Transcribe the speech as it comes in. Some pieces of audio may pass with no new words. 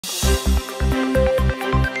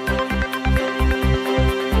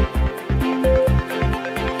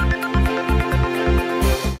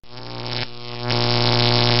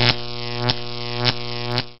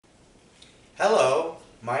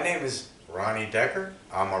Decker.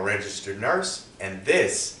 I'm a registered nurse, and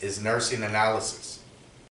this is Nursing Analysis.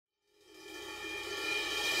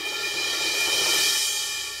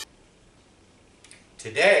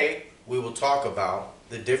 Today, we will talk about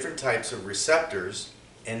the different types of receptors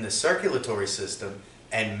in the circulatory system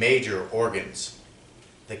and major organs,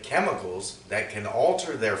 the chemicals that can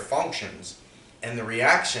alter their functions, and the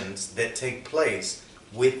reactions that take place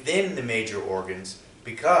within the major organs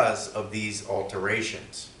because of these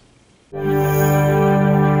alterations.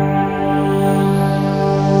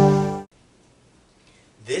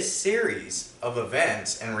 This series of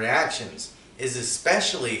events and reactions is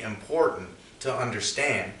especially important to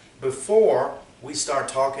understand before we start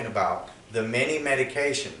talking about the many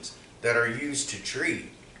medications that are used to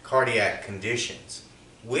treat cardiac conditions,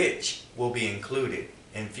 which will be included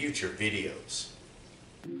in future videos.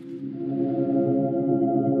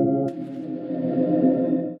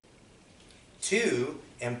 Two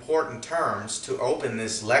important terms to open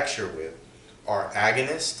this lecture with are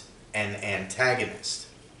agonist and antagonist.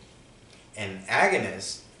 An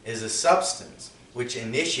agonist is a substance which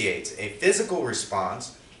initiates a physical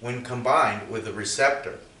response when combined with a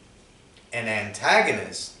receptor. An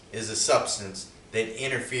antagonist is a substance that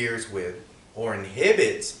interferes with or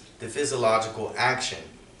inhibits the physiological action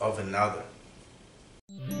of another.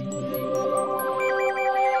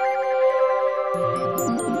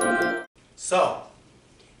 So,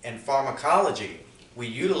 in pharmacology, we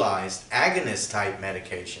utilize agonist-type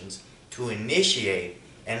medications to initiate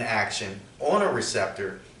an action on a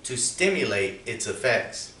receptor to stimulate its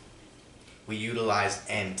effects. We utilize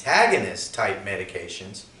antagonist-type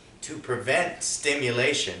medications to prevent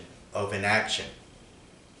stimulation of an action.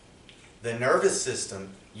 The nervous system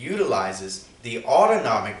utilizes the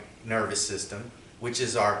autonomic nervous system, which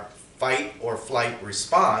is our fight or flight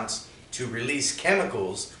response, to release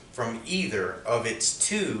chemicals from either of its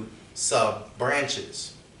two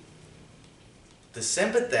sub-branches. The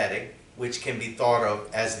sympathetic, which can be thought of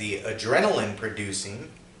as the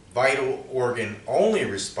adrenaline-producing, vital organ-only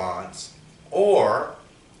response, or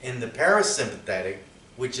in the parasympathetic,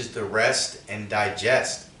 which is the rest and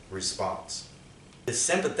digest response. The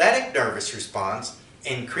sympathetic nervous response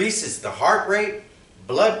increases the heart rate,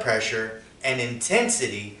 blood pressure, and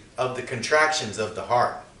intensity of the contractions of the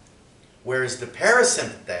heart, whereas the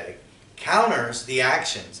parasympathetic counters the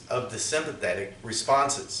actions of the sympathetic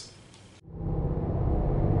responses.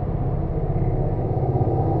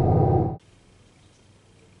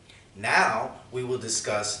 Now we will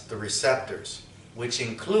discuss the receptors, which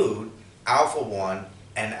include alpha-1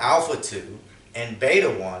 and alpha-2 and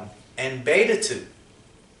beta-1 and beta-2.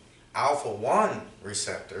 Alpha-1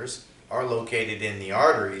 receptors are located in the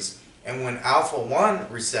arteries, and when alpha-1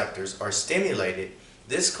 receptors are stimulated,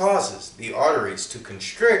 this causes the arteries to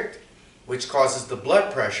constrict, which causes the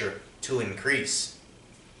blood pressure to increase.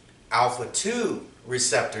 Alpha-2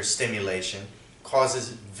 receptor stimulation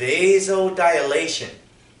causes vasodilation,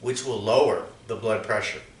 which will lower the blood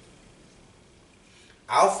pressure.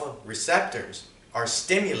 Alpha receptors are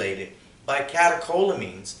stimulated by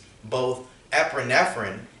catecholamines, both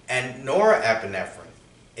epinephrine and norepinephrine,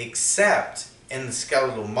 except in the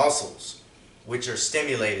skeletal muscles, which are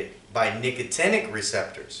stimulated by nicotinic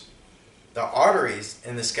receptors. The arteries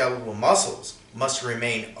in the skeletal muscles must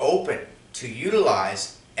remain open to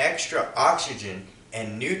utilize extra oxygen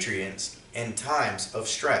and nutrients in times of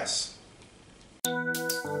stress.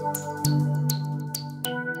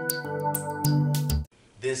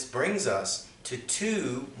 This brings us to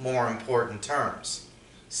two more important terms: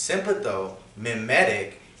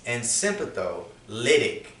 sympathomimetic and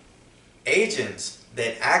sympatholytic. Agents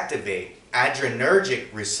that activate adrenergic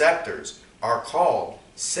receptors are called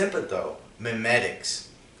sympathomimetics,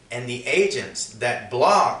 and the agents that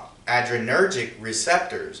block adrenergic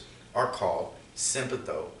receptors are called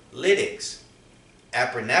sympatholytics.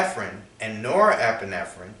 Epinephrine and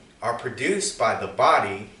norepinephrine are produced by the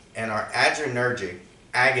body and are adrenergic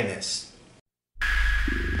agonists.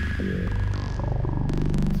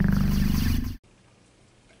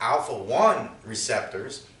 Alpha-1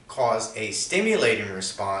 receptors cause a stimulating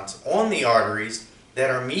response on the arteries that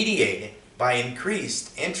are mediated by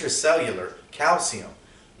increased intracellular calcium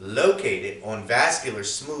located on vascular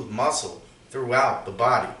smooth muscle throughout the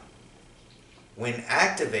body. When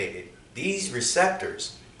activated, these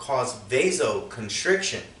receptors cause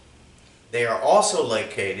vasoconstriction. They are also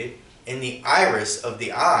located in the iris of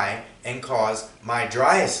the eye and cause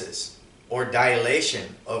mydriasis, or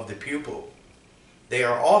dilation of the pupil. They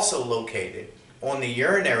are also located on the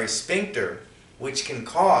urinary sphincter, which can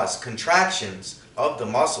cause contractions of the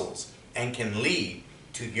muscles and can lead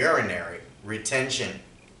to urinary retention.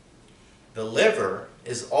 The liver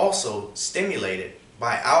is also stimulated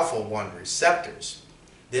by alpha-1 receptors.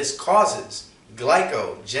 This causes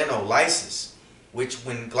glycogenolysis, which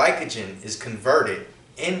when glycogen is converted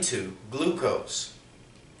into glucose.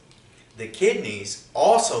 The kidneys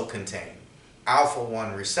also contain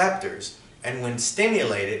alpha-1 receptors, and when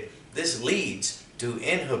stimulated, this leads to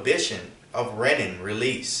inhibition of renin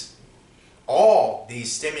release. All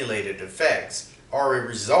these stimulated effects are a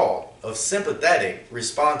result of sympathetic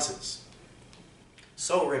responses.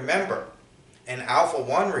 So remember, in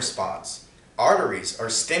alpha-1 response, arteries are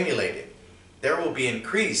stimulated. There will be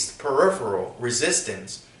increased peripheral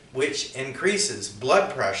resistance, which increases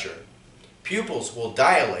blood pressure. Pupils will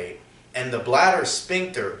dilate, and the bladder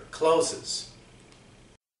sphincter closes.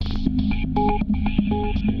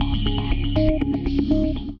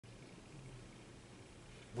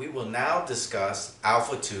 We will now discuss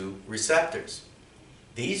alpha-2 receptors.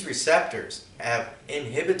 These receptors have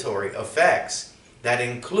inhibitory effects that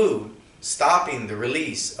include stopping the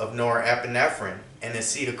release of norepinephrine and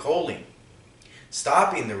acetylcholine,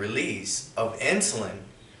 stopping the release of insulin,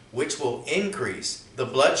 which will increase the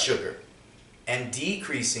blood sugar, and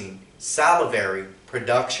decreasing salivary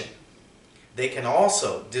production. They can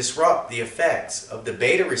also disrupt the effects of the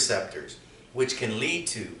beta receptors, which can lead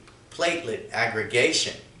to platelet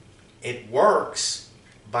aggregation. It works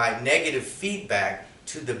by negative feedback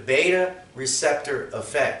to the beta receptor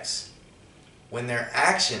effects. When their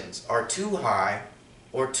actions are too high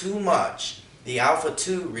or too much, the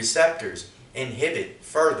alpha-2 receptors inhibit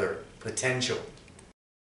further potential.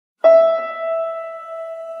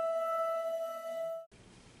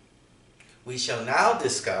 We shall now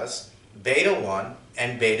discuss beta-1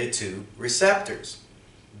 and beta-2 receptors.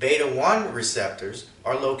 Beta-1 receptors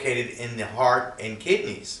are located in the heart and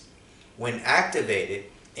kidneys. When activated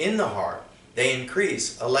in the heart, they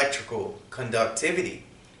increase electrical conductivity,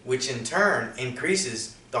 which in turn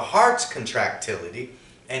increases the heart's contractility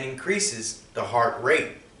and increases the heart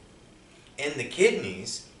rate. In the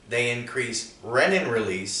kidneys, they increase renin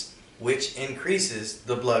release, which increases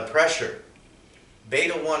the blood pressure.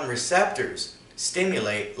 Beta-1 receptors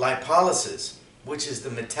stimulate lipolysis, which is the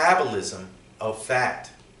metabolism of fat.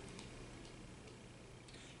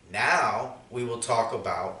 Now we will talk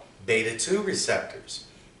about beta-2 receptors.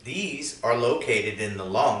 These are located in the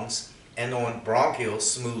lungs and on bronchial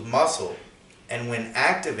smooth muscle, and when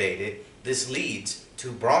activated, this leads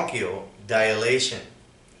to bronchial dilation.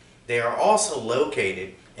 They are also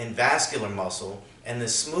located in vascular muscle and the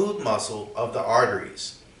smooth muscle of the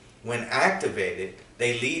arteries. When activated,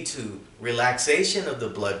 they lead to relaxation of the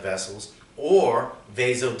blood vessels or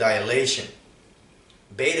vasodilation.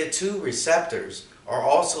 Beta-2 receptors are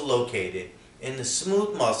also located in the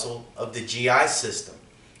smooth muscle of the GI system,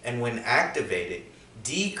 and when activated,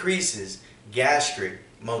 decreases gastric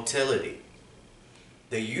motility.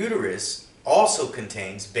 The uterus also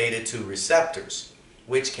contains beta-2 receptors,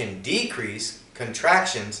 which can decrease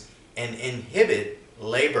contractions and inhibit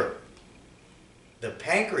labor. The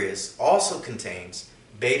pancreas also contains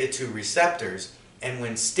beta-2 receptors, and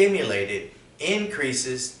when stimulated,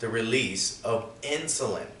 increases the release of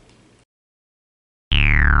insulin.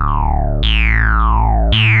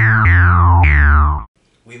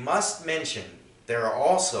 We must mention there are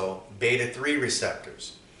also beta-3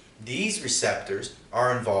 receptors. These receptors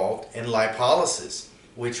are involved in lipolysis,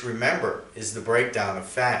 which, remember, is the breakdown of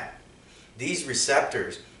fat. These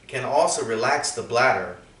receptors can also relax the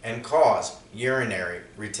bladder and cause urinary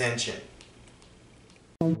retention.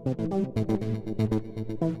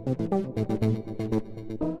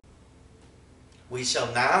 We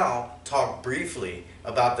shall now talk briefly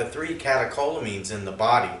about the 3 catecholamines in the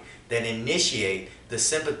body that initiate the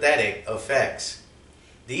sympathetic effects.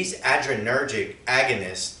 These adrenergic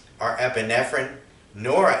agonists are epinephrine,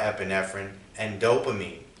 norepinephrine, and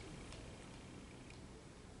dopamine.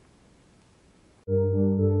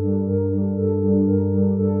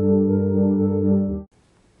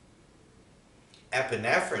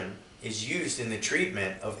 Epinephrine is used in the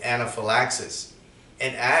treatment of anaphylaxis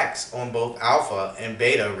and acts on both alpha and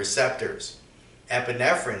beta receptors.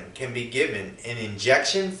 Epinephrine can be given in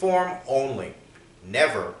injection form only,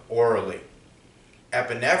 never orally.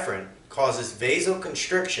 Epinephrine causes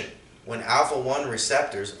vasoconstriction when alpha-1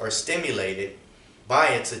 receptors are stimulated by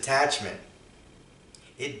its attachment.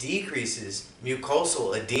 It decreases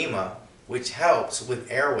mucosal edema, which helps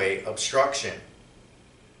with airway obstruction.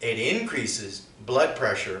 It increases blood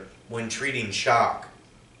pressure when treating shock.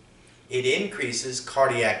 It increases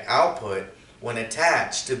cardiac output when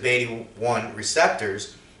attached to beta-1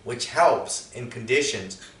 receptors, which helps in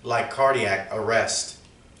conditions like cardiac arrest.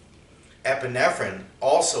 Epinephrine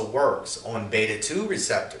also works on beta-2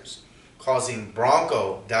 receptors, causing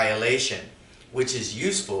bronchodilation, which is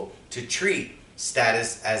useful to treat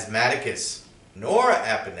status asthmaticus.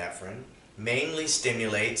 Norepinephrine mainly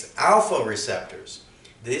stimulates alpha receptors.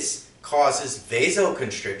 This causes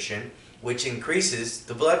vasoconstriction, which increases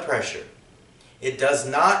the blood pressure. It does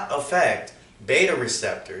not affect beta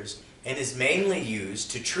receptors and is mainly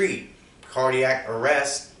used to treat cardiac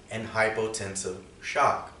arrest and hypotensive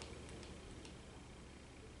shock.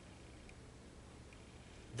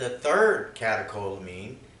 The third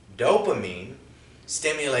catecholamine, dopamine,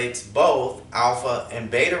 stimulates both alpha and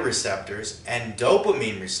beta receptors and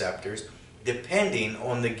dopamine receptors depending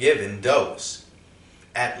on the given dose.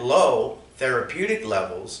 At low therapeutic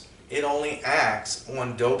levels, it only acts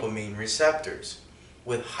on dopamine receptors.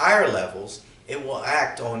 With higher levels, it will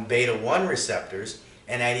act on beta-1 receptors,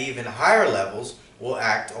 and at even higher levels will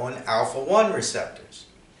act on alpha-1 receptors.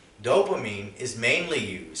 Dopamine is mainly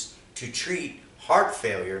used to treat heart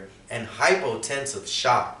failure and hypotensive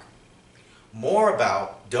shock. More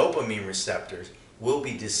about dopamine receptors will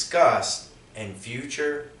be discussed in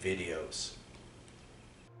future videos.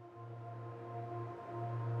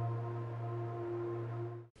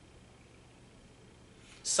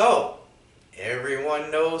 So,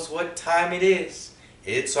 everyone knows what time it is.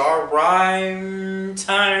 It's our rhyme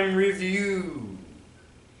time review.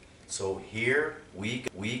 So here we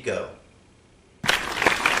go.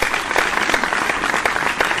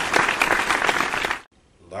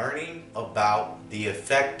 Learning about the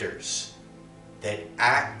effectors that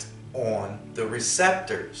act on the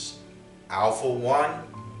receptors, alpha-1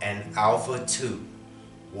 and alpha-2.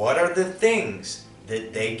 What are the things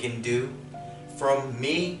that they can do? From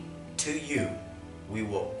me to you, we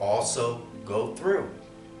will also go through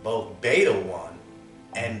both beta-1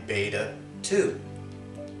 and beta-2.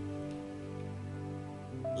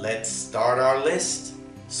 Let's start our list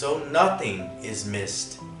so nothing is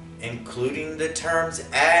missed, including the terms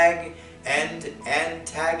ag and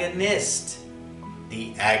antagonist.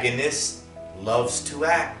 The agonist loves to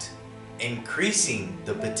act, increasing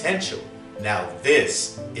the potential. Now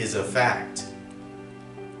this is a fact.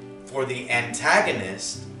 For the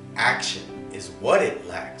antagonist, action is what it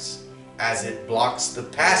lacks, as it blocks the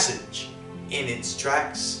passage in its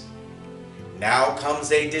tracks. Now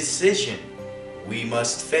comes a decision we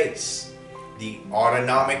must face. The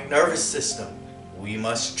autonomic nervous system we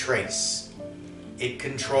must trace. It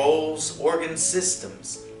controls organ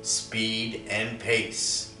systems, speed and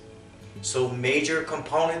pace. So major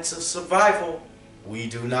components of survival we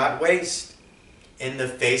do not waste. In the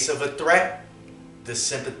face of a threat, the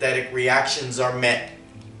sympathetic reactions are met.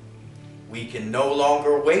 We can no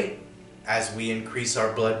longer wait as we increase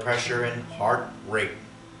our blood pressure and heart rate.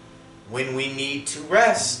 When we need to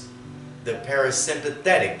rest, the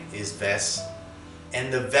parasympathetic is best,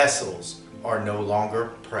 and the vessels are no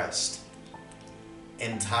longer pressed.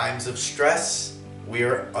 In times of stress, we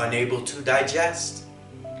are unable to digest.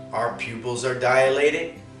 Our pupils are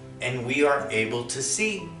dilated, and we are able to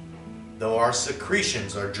see, though our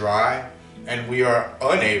secretions are dry, and we are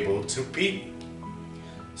unable to pee.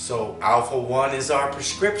 So alpha-1 is our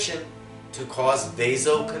prescription to cause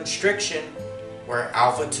vasoconstriction, where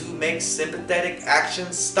alpha-2 makes sympathetic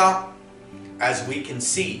action stop, as we can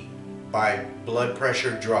see by blood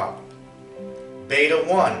pressure drop.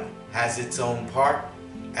 Beta-1 has its own part,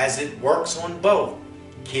 as it works on both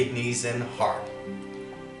kidneys and heart.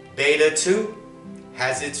 Beta-2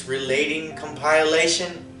 has its relating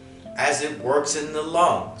compilation, as it works in the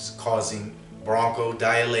lungs, causing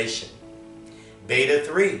bronchodilation.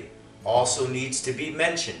 Beta-3 also needs to be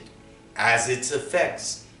mentioned, as its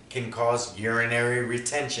effects can cause urinary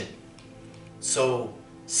retention. So,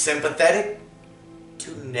 sympathetic,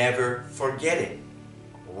 to never forget it.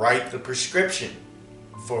 Write the prescription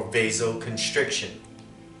for vasoconstriction.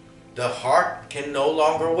 The heart can no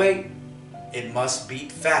longer wait. It must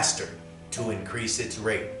beat faster to increase its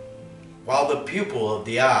rate, while the pupil of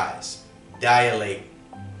the eyes dilate.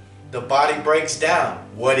 The body breaks down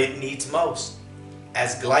what it needs most,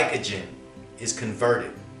 as glycogen is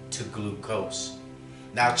converted to glucose.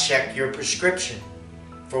 Now check your prescription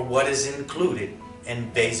for what is included in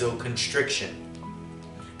vasoconstriction.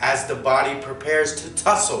 As the body prepares to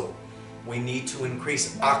tussle, we need to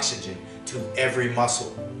increase oxygen to every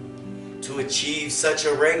muscle. To achieve such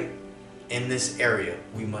a rate in this area,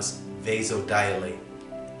 we must vasodilate.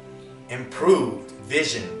 Improved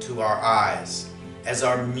vision to our eyes as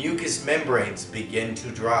our mucous membranes begin to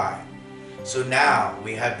dry. So now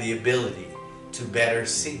we have the ability to better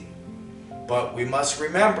see. But we must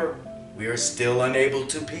remember, we are still unable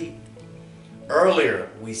to pee. Earlier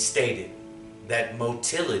we stated that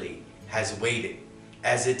motility has waned,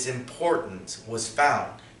 as its importance was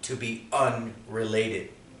found to be unrelated,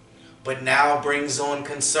 but now brings on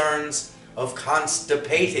concerns of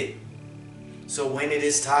constipated. So when it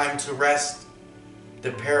is time to rest,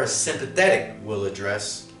 the parasympathetic will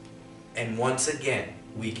address, and once again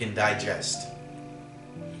we can digest.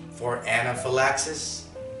 For anaphylaxis,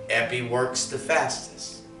 epi works the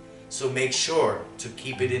fastest, so make sure to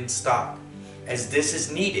keep it in stock, as this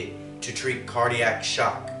is needed to treat cardiac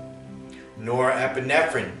shock.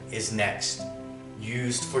 Norepinephrine is next,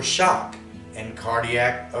 used for shock and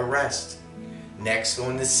cardiac arrest. Next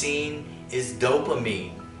on the scene is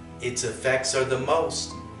dopamine. Its effects are the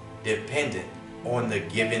most dependent on the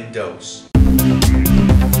given dose.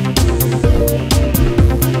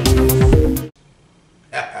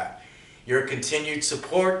 Your continued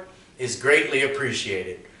support is greatly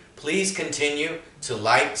appreciated. Please continue to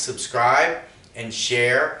like, subscribe, and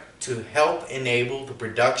share to help enable the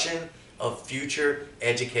production of future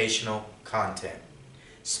educational content.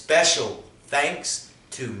 Special thanks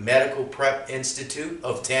to Medical Prep Institute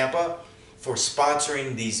of Tampa for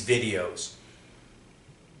sponsoring these videos.